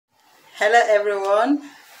Hello everyone,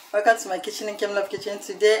 welcome to my kitchen in Kim Love Kitchen.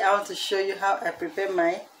 Today I want to show you how I prepare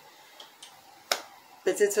my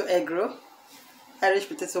potato egg roll, Irish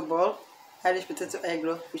potato ball, Irish potato egg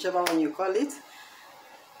roll, whichever one you call it,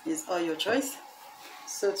 is all your choice.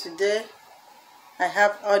 So today I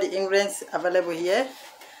have all the ingredients available here.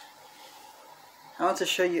 I want to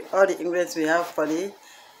show you all the ingredients we have for the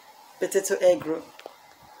potato egg roll.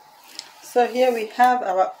 So here we have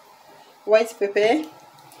our white pepper,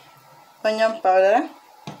 onion powder,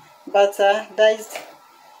 butter, diced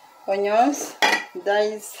onions,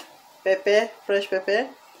 diced pepper, fresh pepper,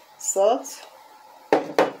 salt.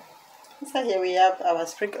 Inside here we have our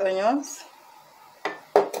spring onions.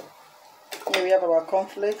 Here we have our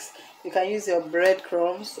cornflakes. You can use your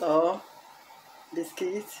breadcrumbs or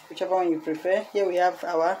biscuits, whichever one you prefer. Here we have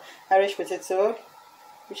our Irish potato,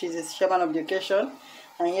 which is the chairman of the occasion,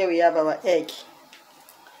 and here we have our egg.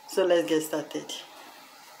 So let's get started.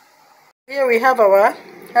 Here we have our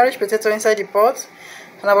Irish potato inside the pot,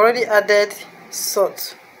 and I've already added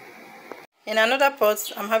salt. In another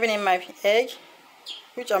pot, I'm having in my egg,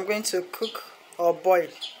 which I'm going to cook or boil.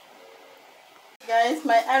 Guys,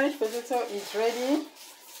 my Irish potato is ready.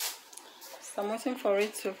 So I'm waiting for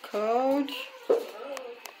it to cold.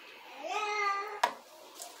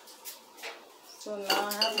 So now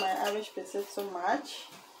I have my Irish potato mashed.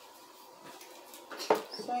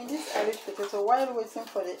 So in this Irish potato, while waiting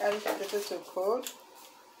for the Irish potato to cold,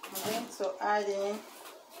 I'm going to add in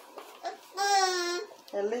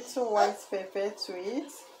a little white pepper to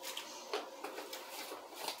it.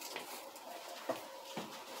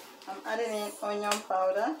 I'm adding in onion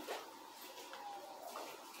powder.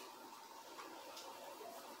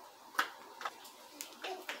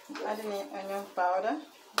 I'm adding in onion powder,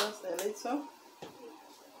 just a little.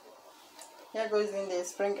 Here goes in the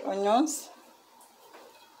spring onions.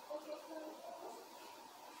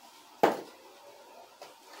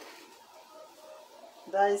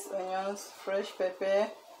 Diced onions, fresh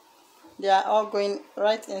pepper, they are all going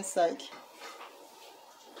right inside.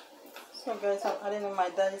 So guys, I'm adding in my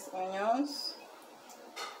diced onions,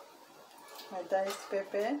 my diced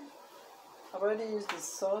pepper. I've already used the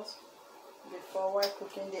salt before while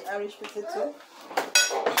cooking the Irish potato.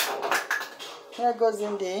 Here goes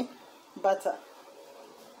in the butter.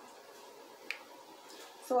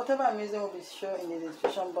 So whatever I'm using will be shown in the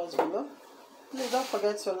description box below. Please don't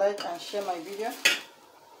forget to like and share my video.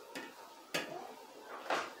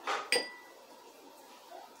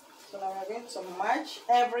 So now we're going to mash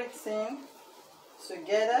everything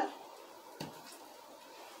together.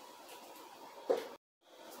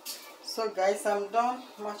 So guys, I'm done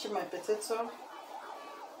mashing my potato.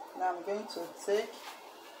 Now I'm going to take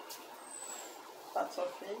part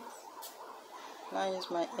of it. Now use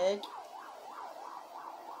my egg,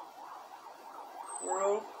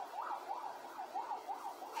 roll.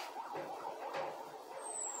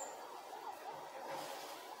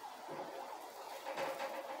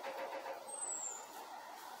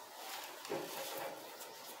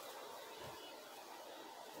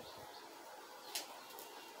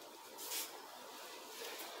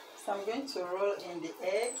 So I'm going to roll in the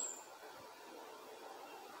egg.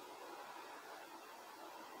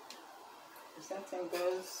 The same thing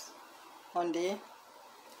goes on the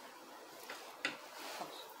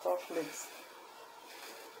cornflakes.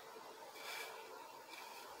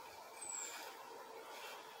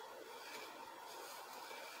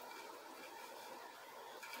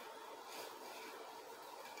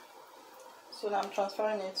 So now I'm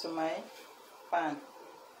transferring it to my pan,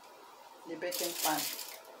 the baking pan.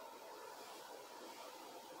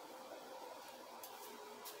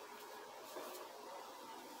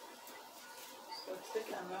 So take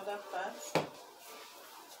another part,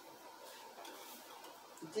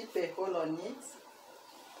 dip a hole on it,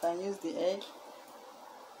 and use the egg,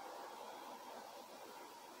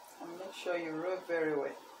 and make sure you roll very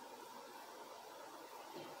well.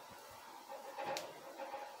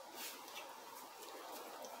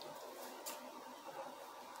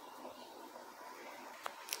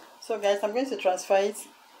 So guys, I'm going to transfer it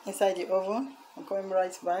inside the oven. I'm coming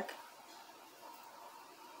right back.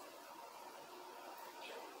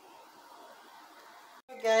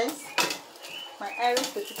 So guys, my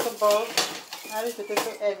Irish potato ball, Irish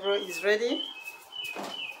potato egg roll is ready.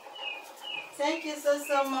 Thank you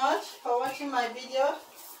so much for watching my video.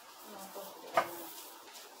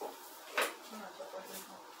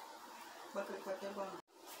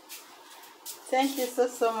 Thank you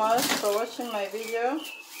so much for watching my video.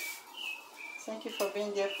 Thank you for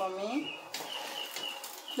being there for me.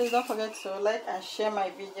 Please don't forget to like and share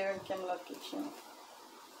my video in Kim Love Kitchen.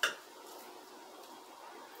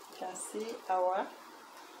 You can see our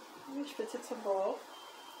Irish potato ball.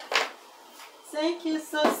 Thank you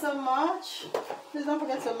so much. Please don't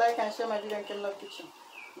forget to like and share my video in Love Kitchen.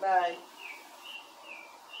 Bye.